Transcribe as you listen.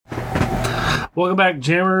Welcome back,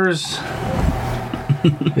 Jammers.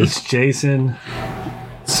 It's Jason.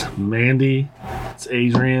 It's Mandy. It's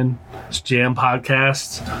Adrian. It's Jam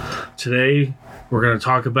Podcast. Today, we're going to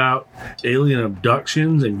talk about alien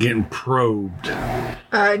abductions and getting probed.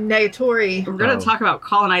 Negatory. We're going to talk about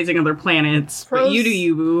colonizing other planets, but you do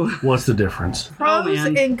you, boo. What's the difference? Pros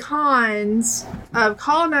and cons of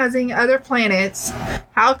colonizing other planets.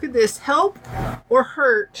 How could this help or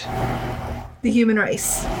hurt the human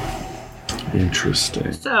race?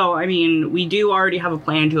 Interesting. So, I mean, we do already have a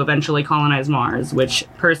plan to eventually colonize Mars, which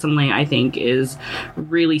personally I think is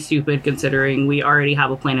really stupid considering we already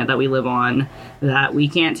have a planet that we live on that we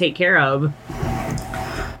can't take care of.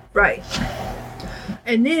 Right.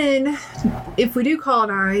 And then, if we do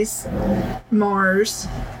colonize Mars,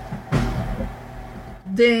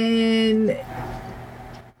 then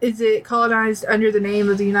is it colonized under the name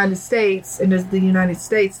of the United States, and does the United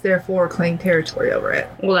States therefore claim territory over it?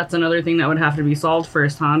 Well, that's another thing that would have to be solved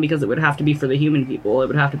first, huh? Because it would have to be for the human people. It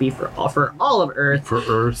would have to be for all of Earth. For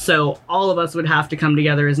Earth. So all of us would have to come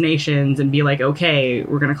together as nations and be like, okay,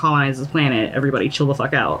 we're going to colonize this planet. Everybody chill the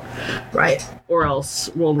fuck out. Right. Or else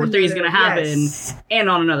World War III is going to happen, yes. And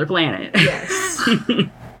on another planet. Yes.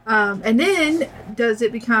 And then does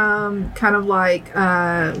it become kind of like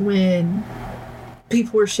when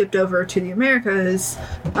people were shipped over to the Americas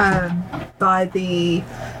by the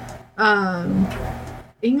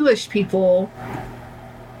English people?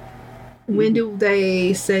 When do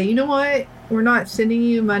they say, you know what, we're not sending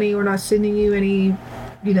you money, we're not sending you any,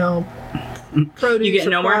 produce You get or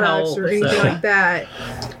no more products help, or anything so. like that,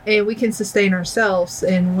 and we can sustain ourselves,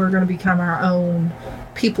 and we're going to become our own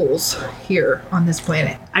peoples here on this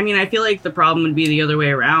planet? I mean, I feel like the problem would be the other way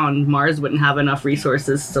around. Mars wouldn't have enough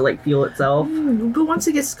resources to, fuel itself. But once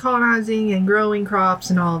it gets colonizing and growing crops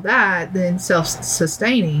and all that, then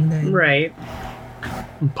self-sustaining, then... Right.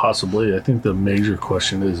 Possibly. I think the major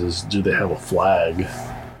question is do they have a flag?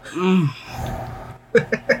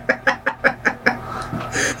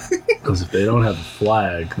 Because if they don't have a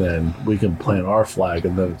flag, then we can plant our flag,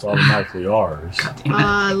 and then it's automatically ours.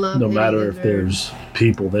 I love No it matter if either. there's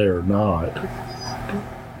people there or not.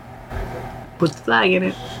 Put the flag in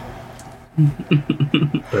it.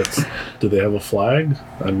 Do they have a flag?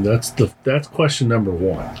 I mean, that's question number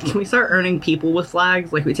one. Can we start earning people with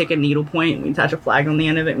flags? Like, we take a needle point and we attach a flag on the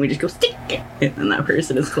end of it and we just go stick it, and then that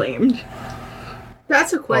person is claimed.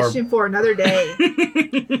 That's a question for another day.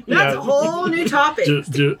 That's a whole new topic.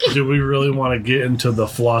 Do we really want to get into the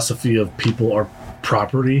philosophy of people are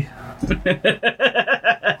property?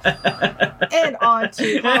 And on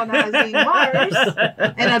to colonizing Mars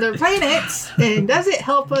and other planets. And does it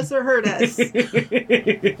help us or hurt us?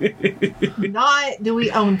 Not do we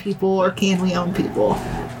own people or can we own people?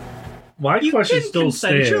 My You question can still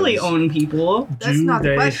consensually stands. own people. That's Do not the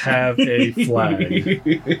they question. have a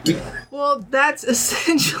flag? Well, that's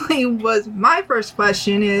essentially was my first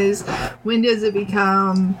question is, when does it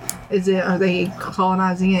become, are they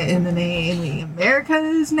colonizing it in the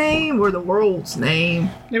America's name or the world's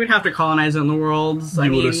name? They would have to colonize in the worlds. I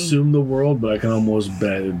would assume the world, but I can almost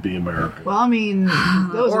bet it'd be America. Well, I mean,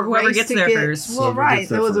 there was Or a whoever race gets to there get, first. Well, Whoever right, gets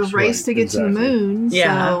there there was a first, race right, to get to the exactly. moon.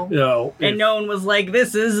 Yeah. So And no one was like,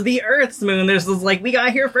 this is the Earth's moon. This was like, we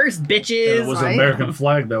got here first, bitches. it was right? an American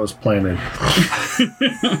flag that was planted.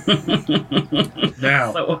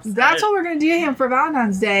 Now, So upset. that's what we're gonna do to him for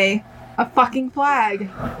Valentine's Day. A fucking flag.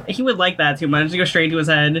 He would like that too much. To go straight to his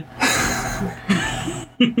head.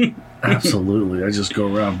 absolutely. I just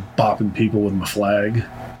go around bopping people with my flag.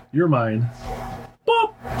 You're mine.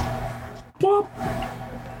 Bop! Bop!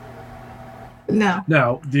 No.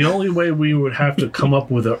 Now, the only way we would have to come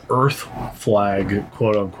up with an Earth flag,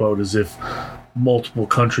 quote unquote, is if multiple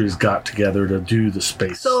countries got together to do the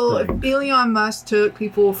space So if thing. Elon Musk took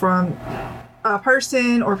people from a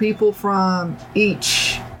person or people from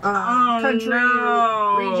each country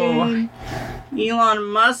no. or region. Elon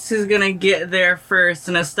Musk is gonna get there first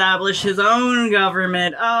and establish his own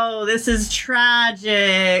government. Oh, this is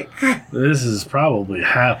tragic. This is probably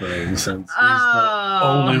happening since he's Oh. the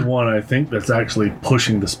only one I think that's actually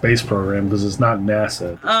pushing the space program because it's not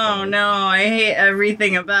NASA. at this Oh point. no, I hate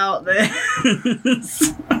everything about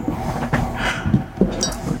this.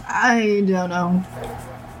 I don't know.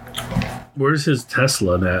 Where's his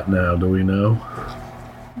Tesla at now? Do we know?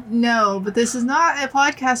 No, but this is not a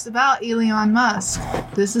podcast about Elon Musk.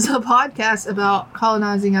 This is a podcast about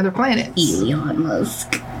colonizing other planets. Elon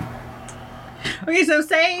Musk. Okay, so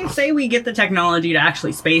say we get the technology to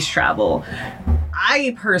actually space travel.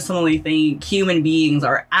 I personally think human beings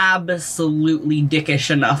are absolutely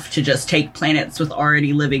dickish enough to just take planets with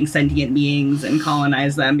already living sentient beings and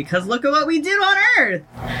colonize them, because look at what we did on Earth.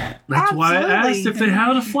 That's why I Absolutely. asked if they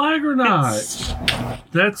had a flag or not.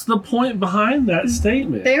 That's the point behind that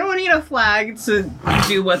statement. They don't need a flag to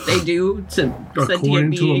do what they do to According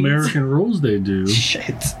sentient to beings. American rules, they do.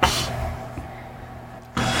 Shit.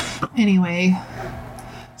 Anyway,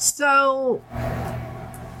 so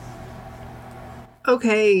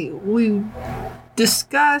okay, we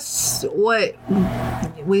discussed what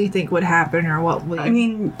we think would happen or what we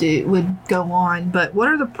would go on, but what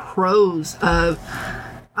are the pros of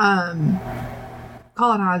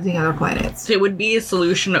colonizing other planets? It would be a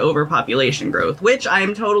solution to overpopulation growth, which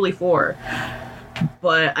I'm totally for.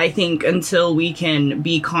 But I think until we can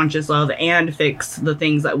be conscious of and fix the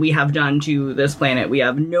things that we have done to this planet, we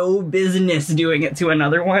have no business doing it to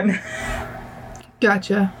another one.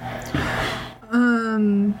 Gotcha.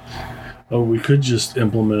 Oh, we could just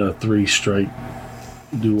implement a 3-strike,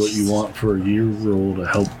 do what you want for a year rule to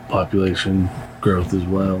help population growth as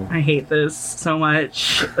well. I hate this so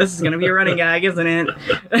much. This is going to be a running gag, isn't it?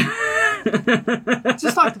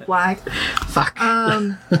 Just like the flag. Fuck.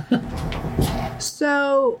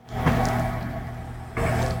 So,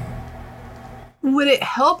 would it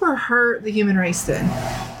help or hurt the human race then?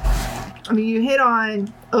 I mean, you hit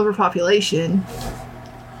on overpopulation.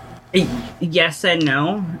 Yes and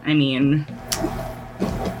no. I mean,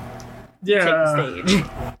 take the stage.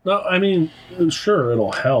 No, I mean, sure,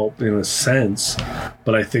 it'll help in a sense,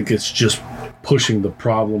 but I think it's just pushing the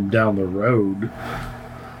problem down the road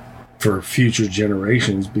for future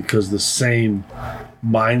generations, because the same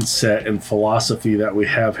mindset and philosophy that we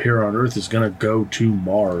have here on Earth is going to go to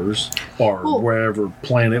Mars or wherever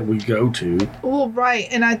planet we go to. Well, right,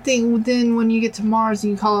 and I think then when you get to Mars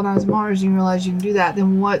and you colonize Mars and you realize you can do that,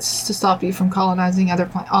 then what's to stop you from colonizing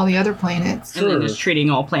all the other planets? And then just treating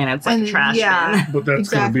all planets like trash. Yeah, But that's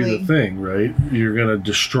exactly. going to be the thing, right? You're going to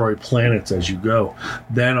destroy planets as you go.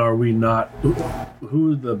 Then are we not...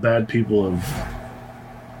 Who are the bad people of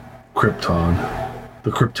Krypton? The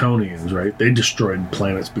Kryptonians, right? They destroyed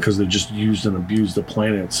planets because they just used and abused the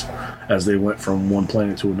planets as they went from one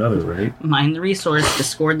planet to another, right? Mine the resource,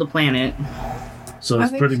 discord the planet. So I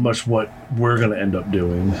that's think pretty so. much what we're going to end up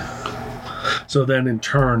doing. So then in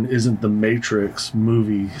turn, isn't the Matrix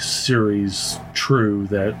movie series true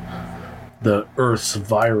that the Earth's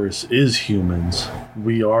virus is humans?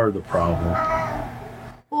 We are the problem.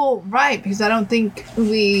 Well, right, because I don't think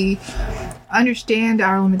we understand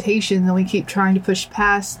our limitations and we keep trying to push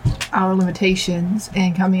past our limitations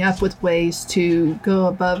and coming up with ways to go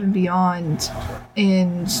above and beyond.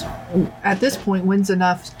 And at this point, when's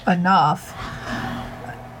enough?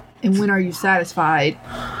 And when are you satisfied?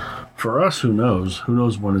 For us, who knows? Who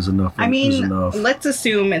knows when is enough I is mean, enough? let's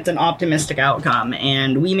assume it's an optimistic outcome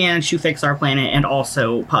and we manage to fix our planet and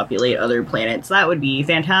also populate other planets. That would be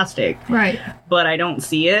fantastic. Right. But I don't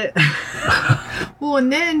see it. Well,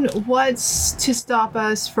 and then what's to stop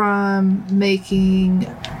us from making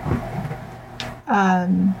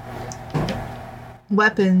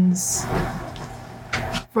weapons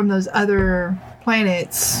from those other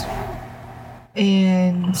planets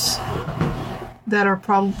and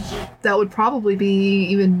that would probably be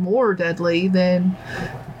even more deadly than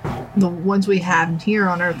the ones we have here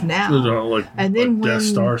on Earth now. Like, And then like Death when,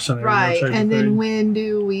 Star scenario right, type of and then thing? when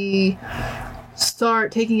do we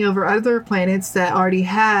start taking over other planets that already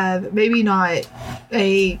have maybe not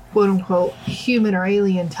a quote unquote human or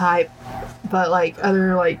alien type, but like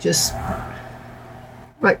other like just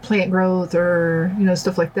like plant growth or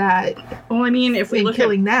stuff like that. Well, I mean, if we And look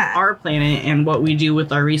killing at that. our planet and what we do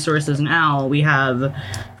with our resources now, we have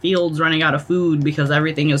fields running out of food because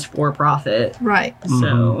everything is for profit. Right.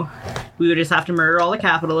 So we would just have to murder all the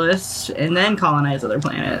capitalists and then colonize other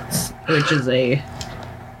planets, which is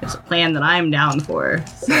it's a plan that I'm down for.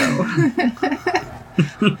 So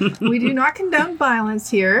We do not condone violence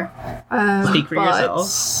here. Speak for but-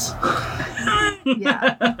 yourself.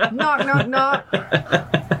 Yeah. Knock.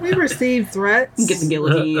 We receive threats. Get the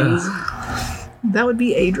guillotines. That would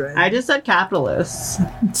be Adrian. I just said capitalists.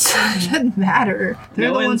 It doesn't matter. They're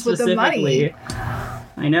No the one ones with the money specifically.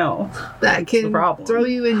 I know. that the can problem. throw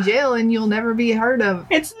you in jail and you'll never be heard of.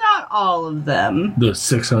 It's not all of them. The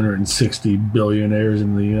 660 billionaires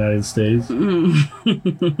in the United States.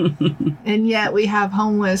 And yet we have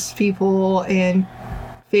homeless people and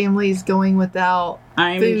families going without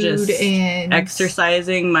I'm food just and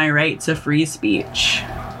exercising my right to free speech.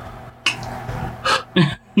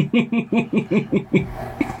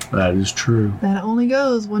 That is true. that only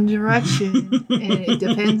goes one direction. And it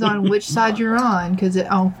depends on which side you're on, because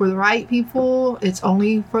for the right people it's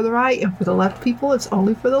only for the right, and for the left people it's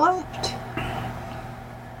only for the left.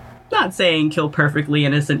 Not saying kill perfectly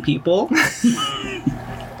innocent people.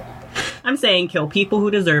 I I'm saying kill people who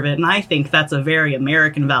deserve it, and I think that's a very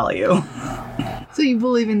American value. So you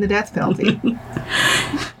believe in the death penalty?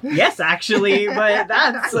 Yes, actually, but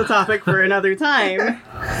that's a topic for another time.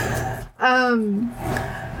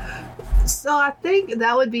 So I think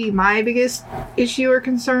that would be my biggest issue or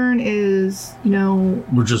concern is,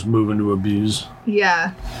 We're just moving to abuse.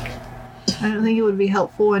 yeah. I don't think it would be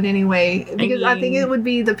helpful in any way because I think it would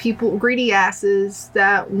be the people, greedy asses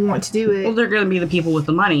that want to do it. Well, they're going to be the people with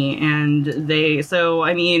the money, and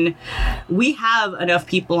we have enough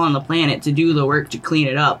people on the planet to do the work to clean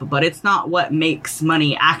it up, but it's not what makes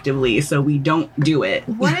money actively, so we don't do it.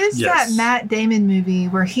 What is Yes. that Matt Damon movie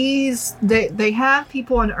where they have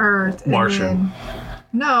people on Earth? And Martian.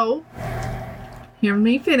 No. Hear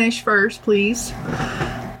me finish first, please.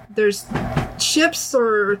 There's ships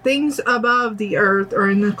or things above the Earth or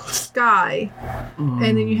in the sky, and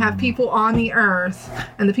then you have people on the Earth,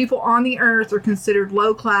 and the people on the Earth are considered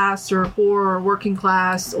low class or poor or working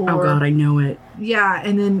class or... Oh god, I know it. Yeah,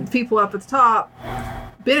 and then people up at the top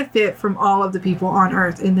benefit from all of the people on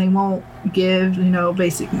Earth, and they won't give,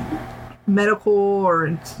 basic medical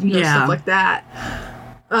or, stuff like that.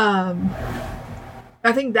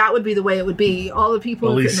 I think that would be the way it would be. All the people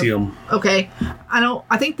Elysium. Okay.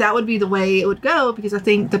 I think that would be the way it would go because I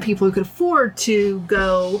think the people who could afford to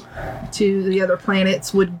go to the other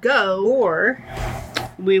planets would go. Or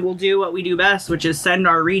we will do what we do best, which is send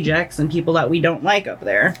our rejects and people that we don't like up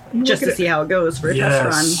there just to see how it goes for a test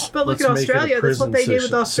run. But look at Australia. That's what they did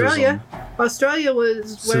with Australia. Australia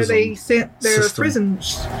was where they sent their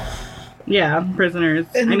prisons. Yeah, prisoners.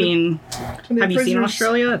 And have you seen prisoners-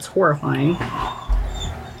 Australia? It's horrifying.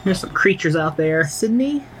 There's some creatures out there.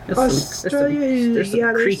 Sydney? Australia? There's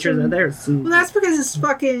some creatures out there. Some Well, that's because it's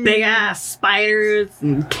fucking... big ass spiders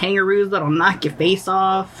and kangaroos that'll knock your face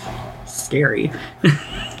off. Scary. It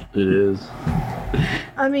is.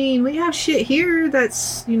 I mean, we have shit here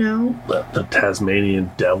that's, The Tasmanian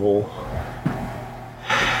devil.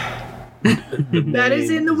 that is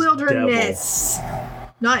in the wilderness.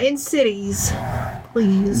 Not in cities.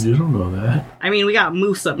 Please. You don't know that. I mean, we got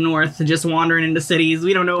moose up north just wandering into cities.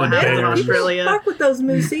 We don't know what And happens in bears. People don't Australia. fuck with those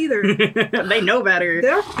moose either. They know better.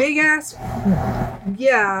 They're big ass.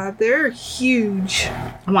 Yeah, they're huge.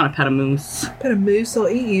 I want to pet a moose. Pet a moose, they'll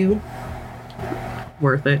eat you.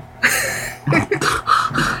 Worth it.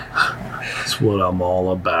 That's what I'm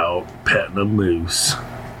all about. Petting a moose.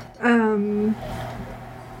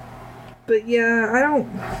 But yeah, I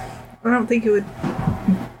don't think it would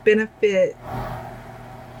benefit.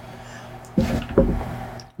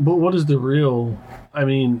 But what is the real? I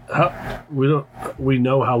mean, we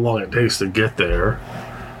know how long it takes to get there.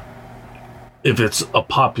 If it's a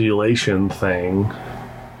population thing,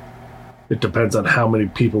 it depends on how many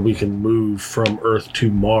people we can move from Earth to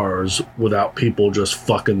Mars without people just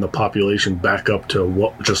fucking the population back up to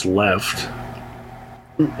what just left.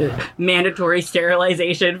 Mandatory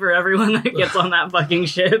sterilization for everyone that gets on that fucking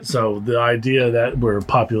ship. So the idea that we're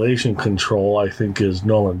population control, I think, is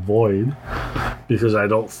null and void, because I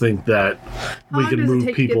don't think that we long can does it move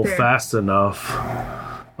take to get people there? fast enough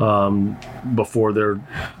before they're,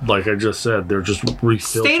 like I just said, they're just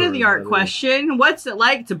refiltering. State of the art that question. What's it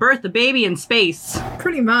like to birth a baby in space?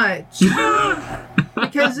 Pretty much.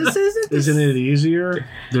 Because this isn't... Isn't it easier?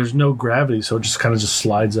 There's no gravity, so it just kind of just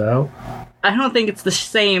slides out. I don't think it's the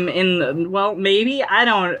same well, maybe. I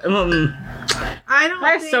don't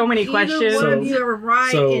I have so many questions. One of you are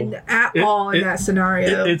right at all in that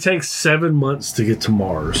scenario. It takes 7 months to get to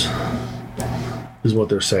Mars, is what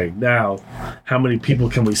they're saying. Now, how many people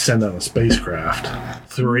can we send on a spacecraft?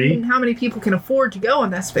 3? And how many people can afford to go on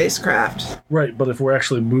that spacecraft? Right, but if we're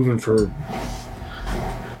actually moving for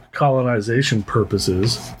colonization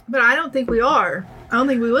purposes... But I don't think we are. I don't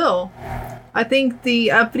think we will. I think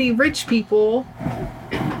the uppity rich people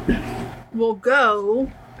will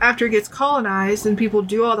go after it gets colonized and people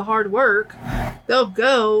do all the hard work. They'll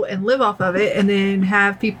go and live off of it and then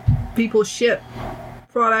have people ship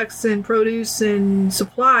products and produce and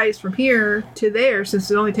supplies from here to there,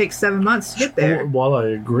 since it only takes 7 months to get there. While I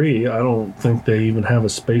agree, I don't think they even have a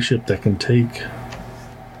spaceship that can take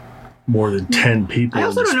more than 10 people. I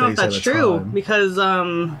also into don't know if space that's at a true, time. because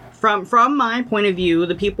from my point of view,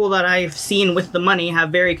 the people that I've seen with the money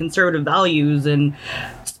have very conservative values, and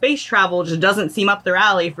space travel just doesn't seem up their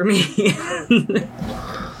alley for me.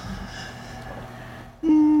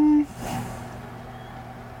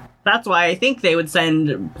 That's why I think they would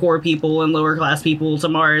send poor people and lower class people to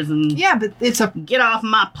Mars and Yeah, but it's a get off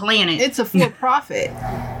my planet. it's a for profit.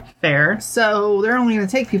 Fair. So they're only going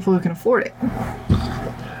to take people who can afford it.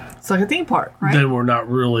 It's like a theme park, right? Then we're not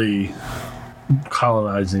really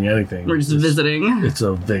colonizing anything. We're just visiting. It's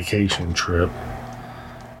a vacation trip.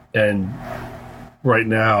 And right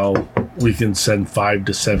now, we can send 5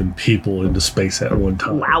 to 7 people into space at one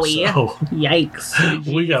time. Wowie. So Yikes.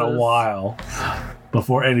 we got a Jesus. while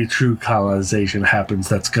before any true colonization happens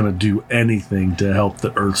that's going to do anything to help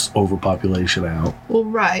the Earth's overpopulation out. Well,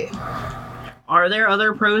 right. Are there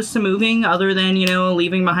other pros to moving other than,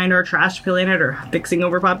 leaving behind our trash planet or fixing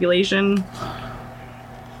overpopulation?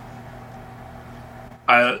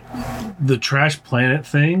 The trash planet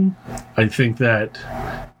thing, I think that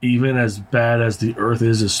even as bad as the Earth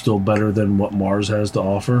is still better than what Mars has to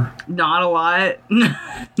offer. Not a lot. I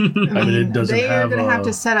mean, it doesn't They are have. going to have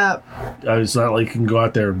to set up. It's not like you can go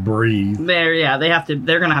out there and breathe. They're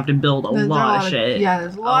gonna have to build a lot of shit. Yeah,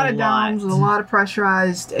 there's a lot of domes with a lot of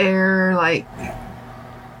pressurized air, like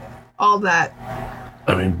all that.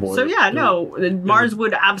 I mean, boy. So yeah, no, Mars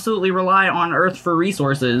would absolutely rely on Earth for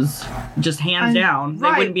resources, just hands down. They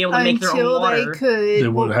wouldn't be able to make their own water. They could. They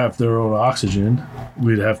would have their own oxygen.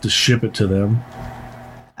 We'd have to ship it to them.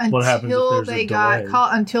 What happens if there's a delay?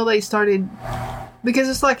 Until they started, because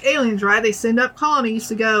it's like aliens, right? They send up colonies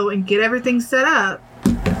to go and get everything set up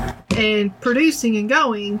and producing and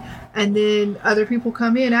going, and then other people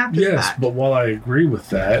come in after the Yes, fact. but while I agree with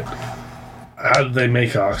that, how do they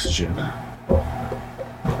make oxygen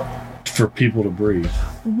for people to breathe?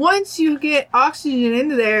 Once you get oxygen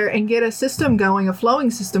into there and get a system going, a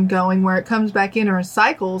flowing system going where it comes back in and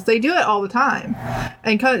recycles, they do it all the time.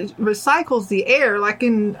 And recycles the air, like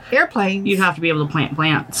in airplanes. You'd have to be able to plant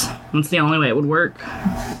plants. That's the only way it would work.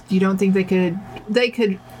 You don't think they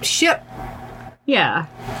could ship? Yeah.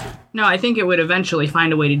 No, I think it would eventually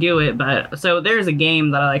find a way to do it, but so there's a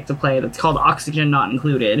game that I like to play that's called Oxygen Not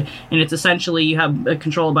Included, and it's essentially you have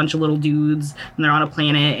control a bunch of little dudes, and they're on a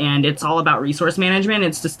planet, and it's all about resource management.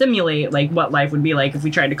 It's to stimulate like what life would be like if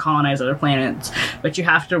we tried to colonize other planets, but you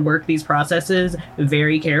have to work these processes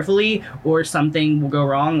very carefully, or something will go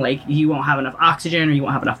wrong. Like you won't have enough oxygen, or you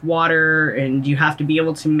won't have enough water, and you have to be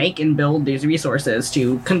able to make and build these resources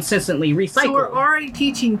to consistently recycle. So we're already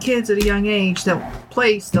teaching kids at a young age that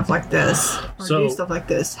play stuff like this or do stuff like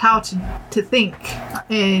this how to think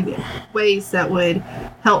in ways that would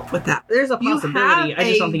help with that. There's a possibility. I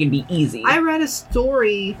just don't think it'd be easy. I read a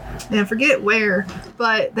story and I forget where,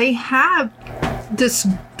 but they have this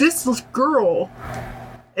girl,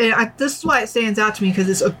 and this is why it stands out to me, because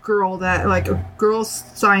it's a girl that, like, a girl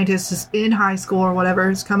scientist is in high school or whatever,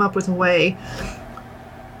 has come up with a way,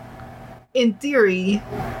 in theory,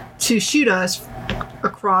 to shoot us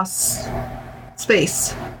across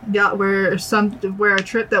space. Yeah, where a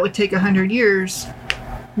trip that would take 100 years,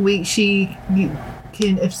 she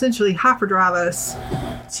can essentially hyperdrive us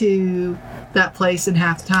to that place in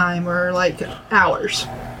half the time, or like hours.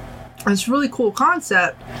 It's a really cool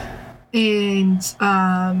concept, and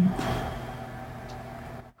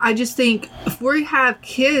I just think if we have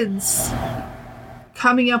kids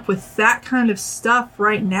coming up with that kind of stuff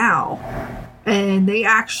right now, and they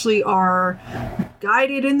actually are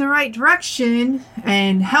guided in the right direction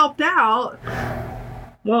and helped out,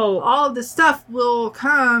 well, all of the stuff will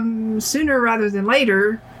come sooner rather than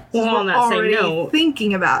later. Well, on that same note,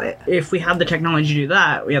 thinking about it. If we have the technology to do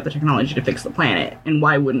that, we have the technology to fix the planet. And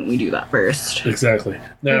why wouldn't we do that first? Exactly.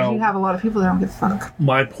 Because Now, you have a lot of people that don't give a fuck.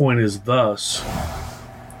 my point is thus,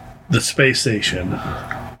 the space station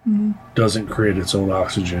doesn't create its own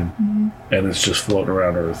oxygen, and it's just floating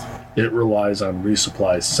around Earth. It relies on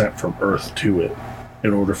resupplies sent from Earth to it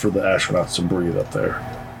in order for the astronauts to breathe up there.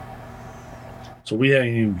 So we haven't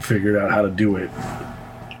even figured out how to do it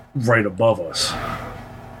right above us.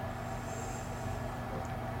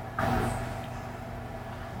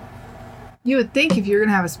 You would think if you're going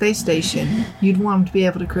to have a space station, you'd want them to be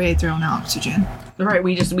able to create their own oxygen. Right,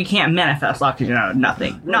 we can't manifest oxygen out of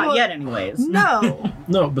nothing. Not yet, anyways. No.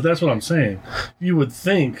 No, but that's what I'm saying. You would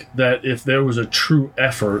think that if there was a true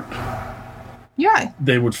effort, Yeah.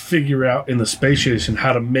 they would figure out in the space station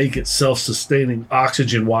how to make it self-sustaining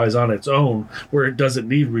oxygen-wise on its own, where it doesn't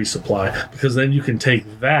need resupply, because then you can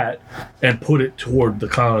take that and put it toward the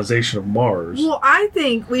colonization of Mars. Well, I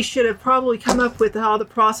think we should have probably come up with all the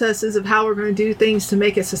processes of how we're going to do things to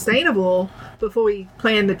make it sustainable before we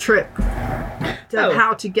plan the trip to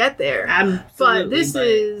how to get there. Absolutely, but this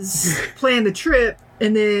is plan the trip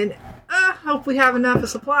and then hope we have enough of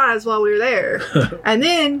supplies while we're there. And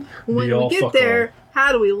then when we get there,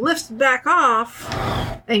 how do we lift back off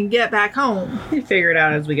and get back home? We figure it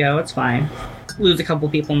out as we go. It's fine. Lose a couple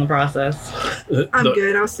people in the process. I'm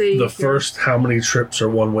good. I'll see. The first how many trips are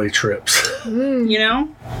one-way trips? You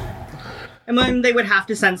know? And then they would have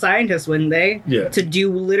to send scientists, wouldn't they? Yeah. To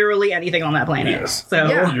do literally anything on that planet. Yes. So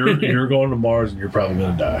Yeah. You're going to Mars and you're probably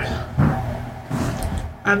going to die.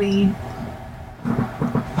 I mean,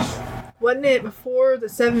 wasn't it before the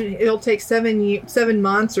 7? It'll take 7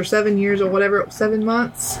 months or 7 years or whatever. 7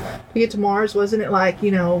 months to get to Mars. Wasn't it like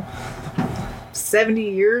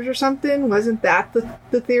 70 years or something? Wasn't that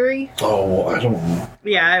the theory? Oh, I don't know.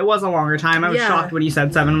 yeah, it was a longer time. I was Yeah. shocked when you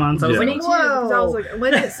said 7 months. I was Yeah. like, Me too, because I was like,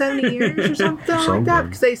 wasn't it 70 years or something like that?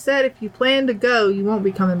 Because they said if you plan to go, you won't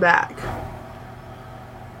be coming back.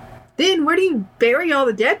 Then where do you bury all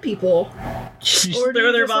the dead people? just Or do throw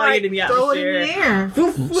you their just, body like, into the throw it in atmosphere.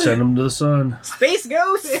 the air? Send them to the sun. Space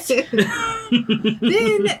ghosts!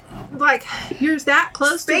 Then, like, you're that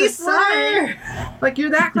close to the Space sun. fire! Like, you're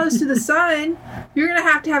that close to the sun, you're going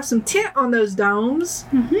to have some tint on those domes,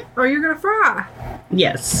 or you're going to fry.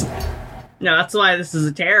 Yes. No, that's why this is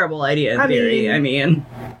a terrible idea in theory. I mean,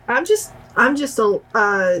 I'm just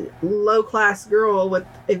a low-class girl with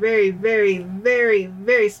a very, very, very,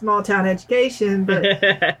 very small-town education, but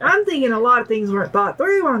I'm thinking a lot of things weren't thought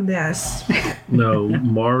through on this. No,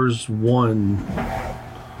 Mars One.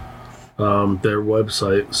 Their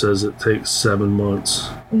website says it takes 7 months.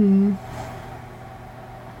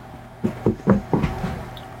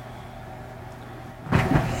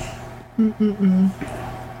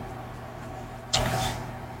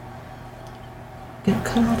 Gonna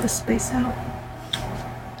cut all this space out.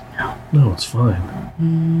 No, it's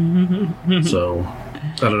fine. So,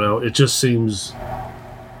 I don't know. It just seems.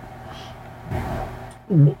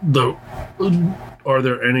 Are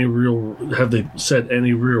there any real? Have they said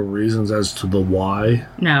any real reasons as to the why?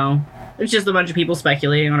 no. It's just a bunch of people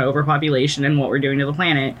speculating on overpopulation and what we're doing to the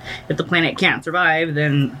planet. If the planet can't survive,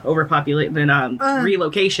 then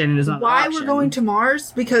relocation is not an Why option. we're going to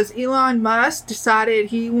Mars? Because Elon Musk decided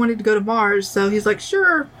he wanted to go to Mars, so he's like,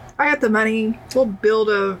 sure, I got the money. We'll build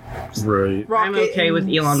a Right. rocket. I'm okay with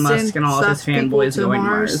and Elon Musk send and all of his stuff people fanboys to going to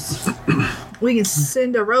Mars. We can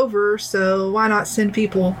send a rover, so why not send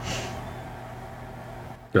people?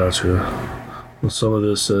 Gotcha. Well, some of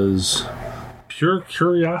this says pure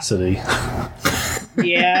curiosity.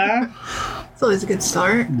 Yeah. It's always a good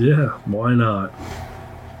start. Yeah, why not?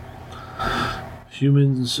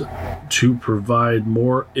 Humans to provide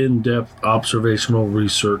more in-depth observational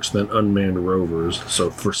research than unmanned rovers. So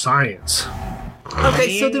for science.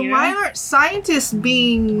 Okay, so then Yeah. why aren't scientists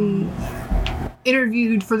being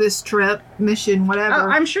interviewed for this trip, mission, whatever? Oh,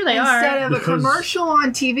 I'm sure they instead are. of a Because- commercial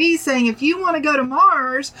on TV saying, if you want to go to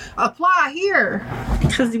Mars, apply here.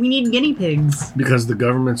 Because we need guinea pigs. Because the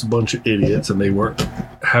government's a bunch of idiots and they weren't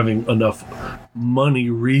having enough money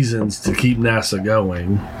reasons to keep NASA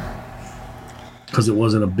going. Because it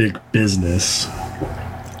wasn't a big business.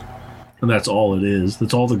 And that's all it is.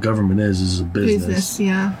 That's all the government is a business.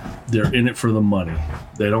 Yeah. They're in it for the money.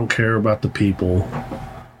 They don't care about the people.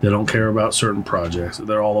 They don't care about certain projects.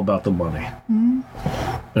 They're all about the money.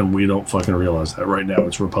 And we don't fucking realize that. Right now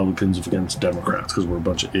it's Republicans against Democrats because we're a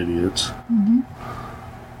bunch of idiots.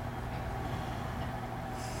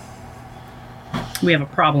 We have a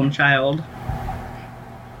problem child.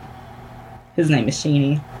 His name is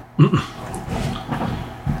Sheeny.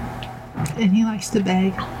 And he likes to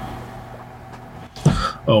beg.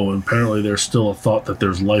 Oh, and apparently there's still a thought that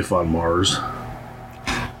there's life on Mars.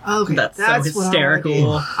 Okay, That's so what I wanna hysterical.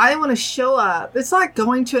 do. I want to show up. It's like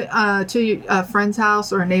going to a friend's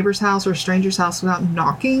house or a neighbor's house or a stranger's house without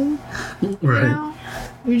knocking. Right. You know?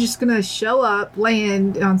 You're just gonna show up,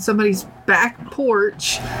 land on somebody's back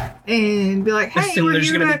porch, and be like, "Hey, Assume we're they're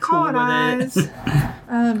just here gonna to be cool with colonize.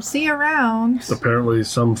 See you around." Apparently,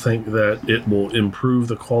 some think that it will improve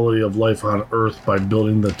the quality of life on Earth by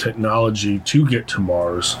building the technology to get to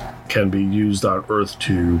Mars can be used on Earth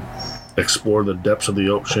to explore the depths of the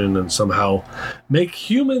ocean and somehow make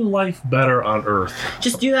human life better on Earth.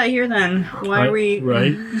 Just do that here then. Why are we...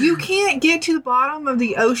 Right? You can't get to the bottom of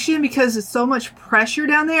the ocean because there's so much pressure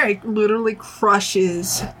down there. It literally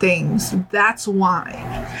crushes things. That's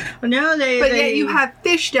why. No, But yet you have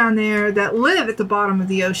fish down there that live at the bottom of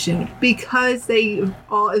the ocean because they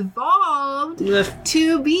all evolved the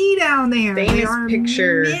to be down there. They famous are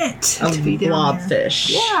picture meant of to be down there.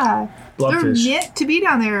 blobfish. Yeah. Blobfish. They're meant to be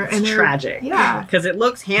down there. And It's they're tragic. Yeah. Because it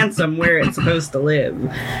looks handsome where it's supposed to live.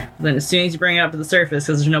 Then as soon as you bring it up to the surface,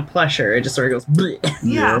 because there's no pressure, it just sort of goes... bleh.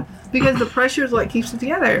 Yeah. Yep. Because the pressure is what keeps it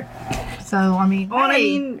together. So, I mean, Well, and I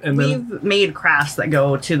hey, mean, And then- we've made crafts that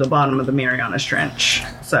go to the bottom of the Marianas Trench.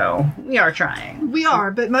 So, we are trying. we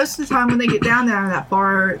are, but most of the time when they get down there that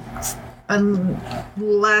far, it's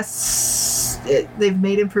unless they've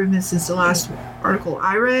made improvements since the last article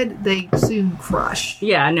I read. They soon crush.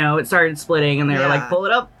 Yeah, no, it started splitting, and they were like, pull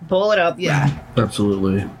it up. Yeah.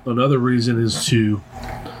 Absolutely. Another reason is to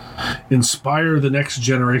inspire the next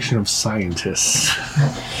generation of scientists.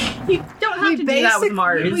 You don't have to do that with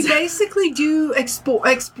Mars. We basically do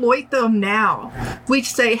exploit them now. We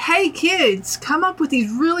say, hey, kids, come up with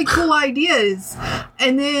these really cool ideas.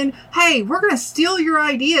 And then, hey, we're going to steal your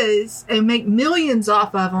ideas and make millions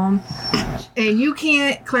off of them. And you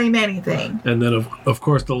can't claim anything. And then, of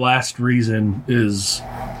course, the last reason is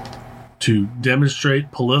to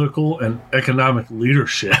demonstrate political and economic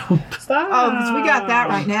leadership. Stop. Oh, because we got that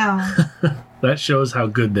right now. That shows how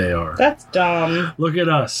good they are. That's dumb. Look at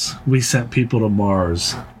us. We sent people to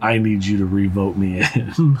Mars. I need you to re-vote me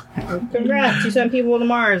in. Congrats, you sent people to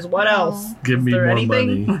Mars. What else? Give me more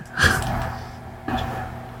anything? money.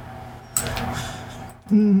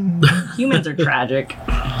 Humans are tragic.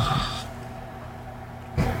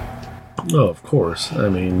 Oh, of course. I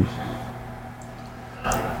mean,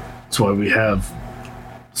 that's why we have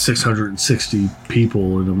 660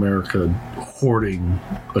 people in America hoarding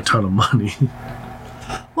a ton of money.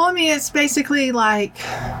 Well, I mean, it's basically like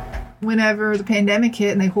whenever the pandemic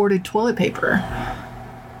hit and they hoarded toilet paper.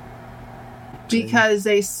 Because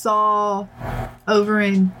they saw over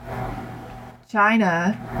in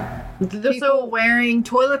China people wearing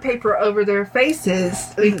toilet paper over their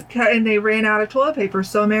faces, and they ran out of toilet paper.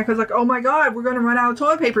 So America's like, oh my God, we're going to run out of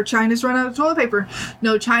toilet paper. China's run out of toilet paper.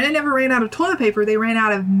 No, China never ran out of toilet paper. They ran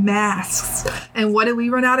out of masks. And what did we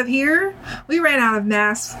run out of here? We ran out of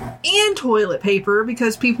masks and toilet paper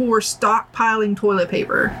because people were stockpiling toilet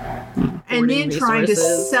paper and then trying to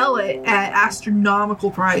sell it at astronomical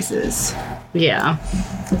prices. Yeah.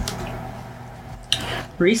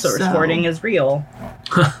 Resource hoarding is real.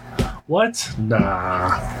 What?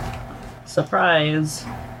 Nah. Surprise.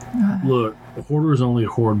 Look, hoarders only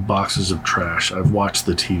hoard boxes of trash. I've watched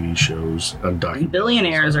the TV shows and documentaries.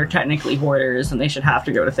 Billionaires are technically hoarders, and they should have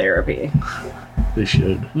to go to therapy. They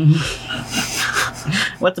should.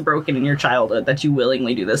 What's broken in your childhood that you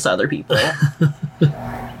willingly do this to other people?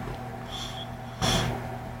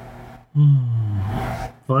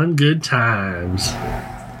 Fun, good times.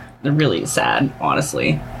 They're really sad,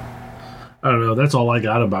 honestly. I don't know. That's all I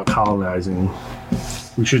got about colonizing.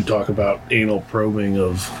 We should talk about anal probing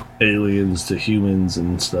of aliens to humans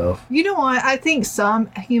and stuff. You know what? I think some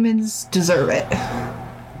humans deserve it.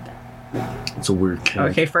 It's a weird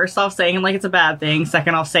kink. Okay, first off, saying it like it's a bad thing.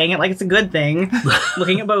 Second off, saying it like it's a good thing.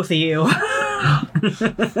 Looking at both of you.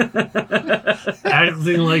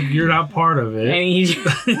 Acting like you're not part of it. I need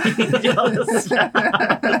y'all to stop.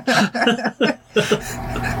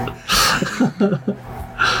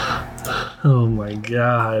 Oh my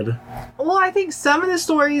God. Well, I think some of the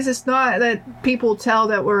stories, it's not that people tell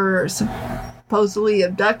that were supposedly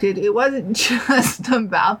abducted. It wasn't just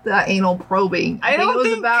about the anal probing. I don't it was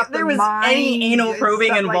think about there was any anal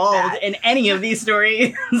probing involved in any of these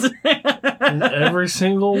stories. In every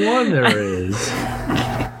single one there is.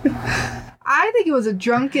 I think it was a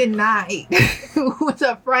drunken night with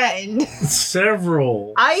a friend.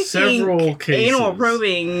 Several think cases. Anal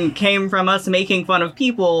probing came from us making fun of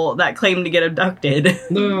people that claim to get abducted.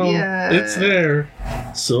 No, Yeah. It's there.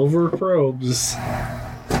 Silver probes.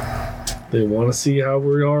 They want to see how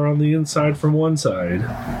we are on the inside from one side.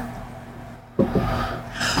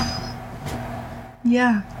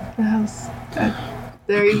 Yeah.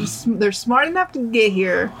 They're smart enough to get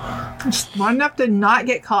here. They're smart enough to not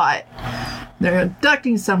get caught. They're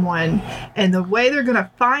abducting someone, and the way they're going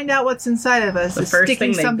to find out what's inside of us is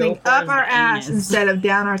sticking something up our ass instead of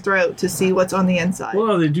down our throat to see what's on the inside.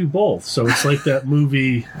 Well, they do both. So it's like that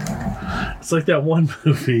movie. It's like that one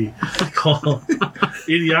movie called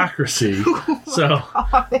Idiocracy. So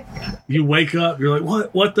you wake up, you're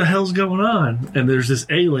like, what the hell's going on? And there's this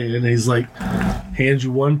alien, and he's like, hands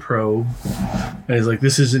you one probe, and he's like,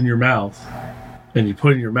 this is in your mouth. And you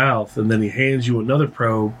put it in your mouth, and then he hands you another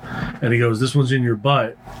probe, and he goes, this one's in your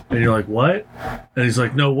butt. And you're like, what? And he's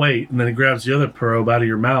like, no, wait. And then he grabs the other probe out of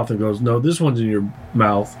your mouth and goes, no, this one's in your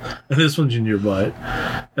mouth, and this one's in your butt.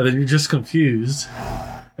 And then you're just confused.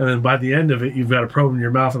 And then by the end of it, you've got a probe in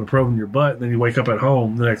your mouth and a probe in your butt, and then you wake up at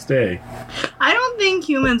home the next day. I don't think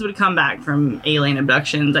humans would come back from alien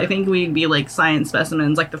abductions. I think we'd be like science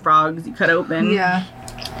specimens, like the frogs you cut open. Yeah.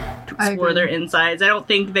 To explore their insides. I don't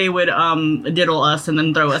think they would diddle us and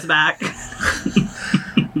then throw us back.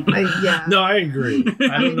 Yeah. No, I agree.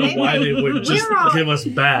 I don't know why they would just give us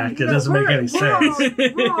back. It doesn't make any sense.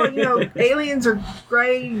 We're all, aliens are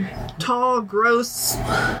gray, tall, gross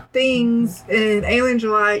things, and aliens are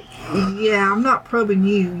like, yeah, I'm not probing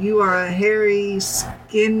you. You are a hairy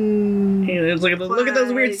skin. Aliens, look at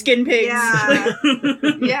those weird skin pigs. Yeah.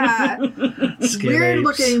 Yeah. Weird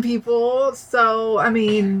looking people. So, I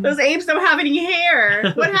mean. Those apes don't have any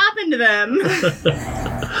hair. What happened to them?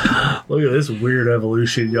 Look at this weird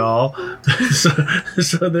evolution, y'all. So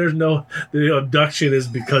there's no, the abduction is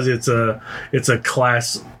because it's a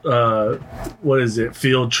class, what is it,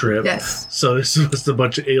 field trip. Yes. So this is just a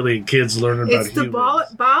bunch of alien kids learning about humans. It's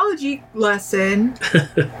the biology lesson.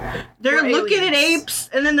 They're looking at apes,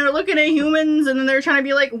 and then they're looking at humans, and then they're trying to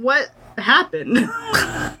be like, what happened?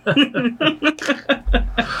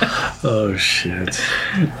 Oh, shit.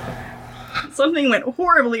 Something went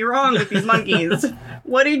horribly wrong with these monkeys.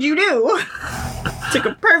 What did you do? Took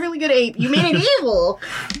a perfectly good ape. You made it evil.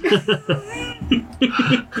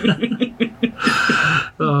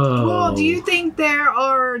 Well, do you think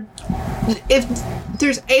if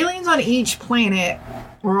there's aliens on each planet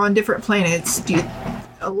or on different planets,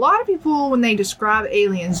 a lot of people, when they describe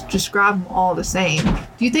aliens, describe them all the same.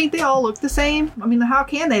 Do you think they all look the same? I mean, how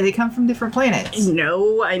can they? They come from different planets.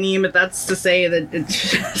 No, I mean, but that's to say that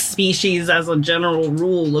species as a general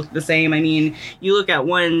rule look the same. I mean, you look at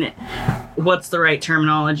one, what's the right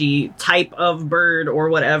terminology, type of bird or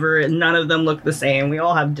whatever, and none of them look the same. We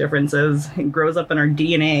all have differences. It grows up in our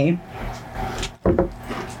DNA.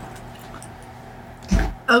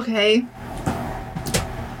 Okay.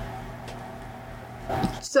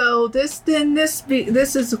 So this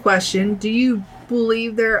is the question. Do you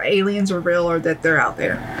believe their aliens are real or that they're out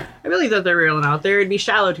there? I believe that they're real and out there. It'd be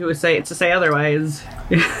shallow to say otherwise.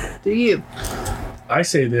 Do you? I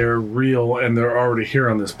say they're real and they're already here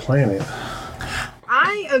on this planet.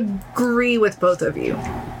 I agree with both of you.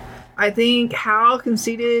 I think how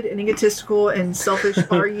conceited and egotistical and selfish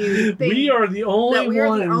are you? We are the only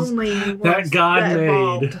ones that God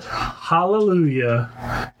made.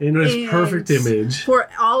 Hallelujah. In his perfect image. For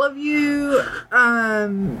all of you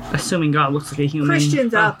assuming God looks like a human.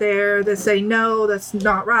 Christians out there that say, no, that's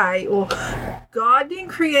not right. Well, God didn't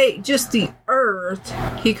create just the earth.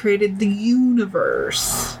 He created the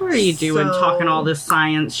universe. What are you doing talking all this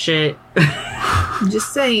science shit? I'm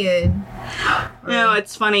just saying. No,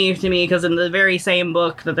 it's funny to me because in the very same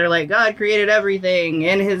book that they're like, God created everything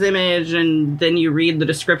in his image, and then you read the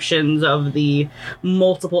descriptions of the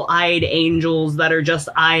multiple-eyed angels that are just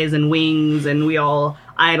eyes and wings, and we all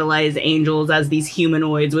idolize angels as these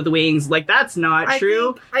humanoids with wings. Like, that's not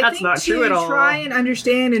true. That's not true at all. To try and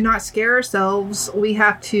understand and not scare ourselves, we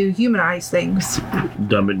have to humanize things.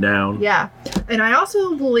 Dumb it down. Yeah. And I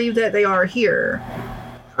also believe that they are here.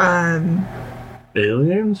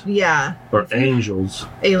 Aliens? Yeah. Or angels?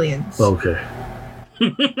 Aliens. Okay.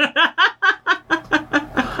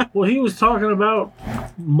 Well, he was talking about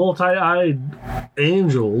multi-eyed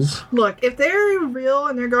angels. Look, if they're real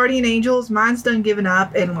and they're guardian angels, mine's done given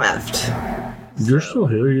up and left. You're still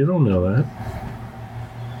here. You don't know that.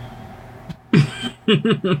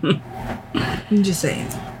 I'm just saying.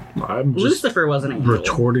 I'm just Lucifer was an angel.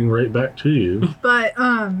 retorting right back to you. But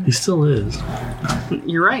he still is.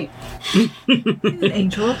 You're right. He's an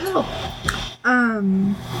angel of hell.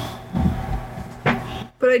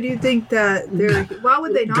 But I do think that why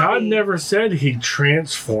would they not? God be? never said he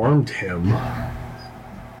transformed him.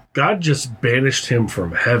 God just banished him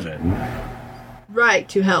from heaven. Right,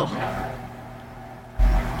 to hell.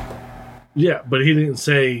 Yeah, but he didn't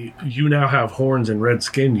say, you now have horns and red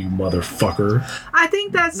skin, you motherfucker. I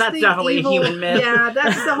think that's definitely evil, a human myth. Yeah,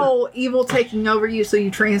 that's the whole evil taking over you, so you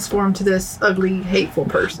transform to this ugly, hateful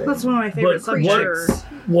person. That's one of my favorite subjects.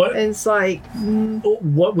 What? And it's like...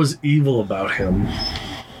 what was evil about him?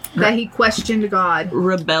 That he questioned God.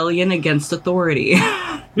 Rebellion against authority.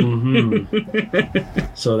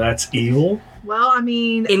 Mm-hmm. So that's evil? Well, I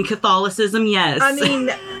mean... In Catholicism, yes. I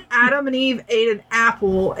mean, Adam and Eve ate an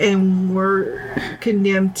apple and were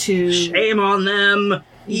condemned to... Shame on them.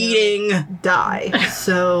 Eating. Die.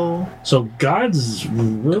 So God's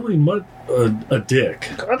really much a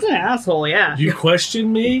dick. God's an asshole, yeah. You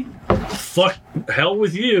question me? Fuck hell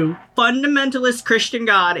with you. Fundamentalist Christian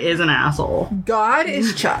God is an asshole. God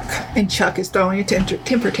is Chuck, and Chuck is throwing a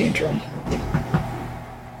temper tantrum.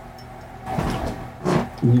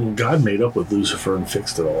 God made up with Lucifer and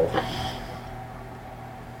fixed it all.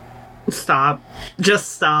 Stop.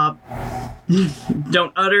 Just stop.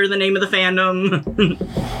 Don't utter the name of the fandom.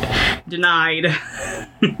 Denied.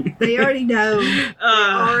 They already know. They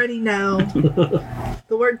already know.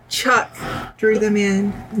 The word Chuck drew them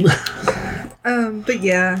in. But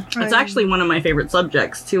yeah, It's actually one of my favorite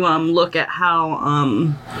subjects to look at how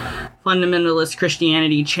fundamentalist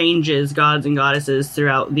Christianity changes gods and goddesses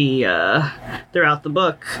throughout the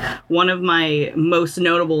book. One of my most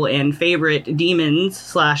notable and favorite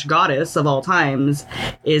demons / goddess of all times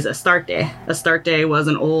is Astarte. Astarte was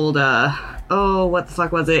an old what the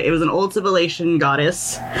fuck was it? It was an old civilization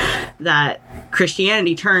goddess that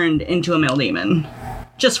Christianity turned into a male demon.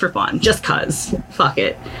 Just for fun. Just cuz. Fuck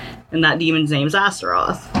it. And that demon's name's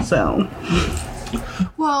Astaroth. So...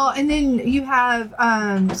 Well, and then you have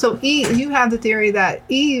so Eve. You have the theory that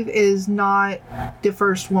Eve is not the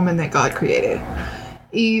first woman that God created.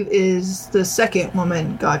 Eve is the second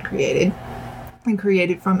woman God created, and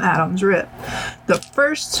created from Adam's rib. The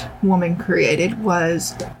first woman created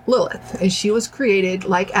was Lilith, and she was created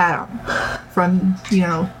like Adam, from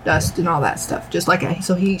dust and all that stuff, just like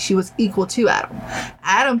she was equal to Adam.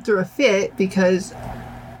 Adam threw a fit because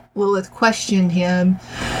Lilith questioned him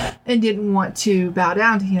and didn't want to bow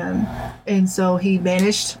down to him. And so he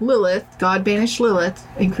banished Lilith, God banished Lilith,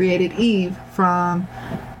 and created Eve from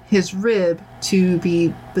his rib to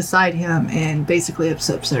be beside him and basically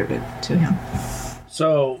subservient to him.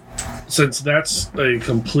 So, since that's a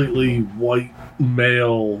completely white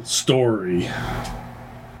male story,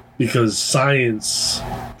 because science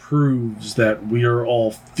proves that we are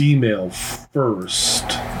all female first...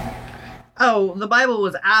 Oh, the Bible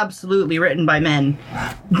was absolutely written by men.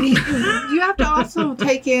 You have to also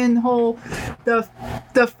take in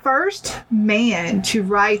the first man to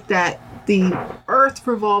write that the earth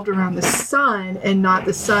revolved around the sun and not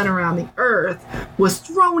the sun around the earth was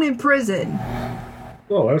thrown in prison.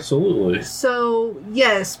 Oh, absolutely. So,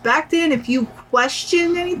 yes, back then, if you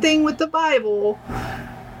questioned anything with the Bible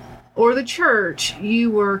or the church, you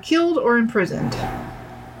were killed or imprisoned.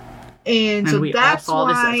 And so that's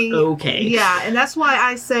why, okay. Yeah, and that's why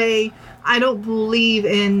I say I don't believe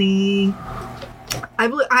in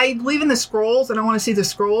I believe in the scrolls, and I want to see the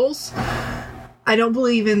scrolls. I don't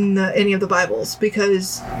believe in any of the Bibles,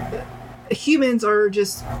 because humans are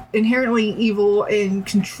just inherently evil and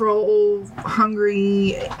control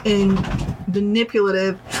hungry and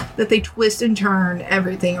manipulative, that they twist and turn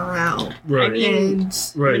everything around. Right. I mean,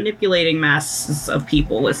 manipulating masses of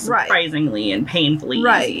people is surprisingly and painfully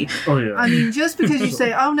easy. Oh, yeah. I mean, just because you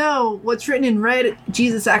say, oh no, what's written in red,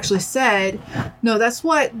 Jesus actually said. No, that's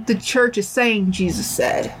what the church is saying Jesus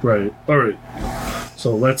said. Right. All right.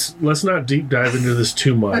 So let's not deep dive into this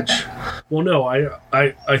too much. Well, no,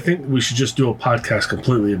 I think we should just do a podcast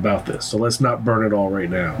completely about this. So let's not burn it all right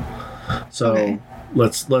now. So... Okay.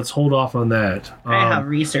 Let's hold off on that. I have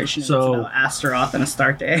research notes about Astaroth and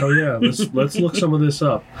Astarte. Oh yeah, let's look some of this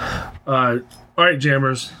up. All right,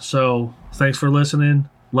 jammers. So thanks for listening.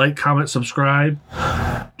 Like, comment, subscribe.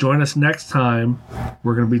 Join us next time.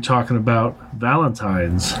 We're going to be talking about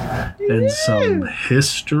Valentine's and some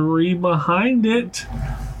history behind it.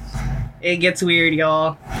 It gets weird,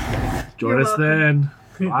 y'all. Join us then.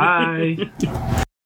 Bye.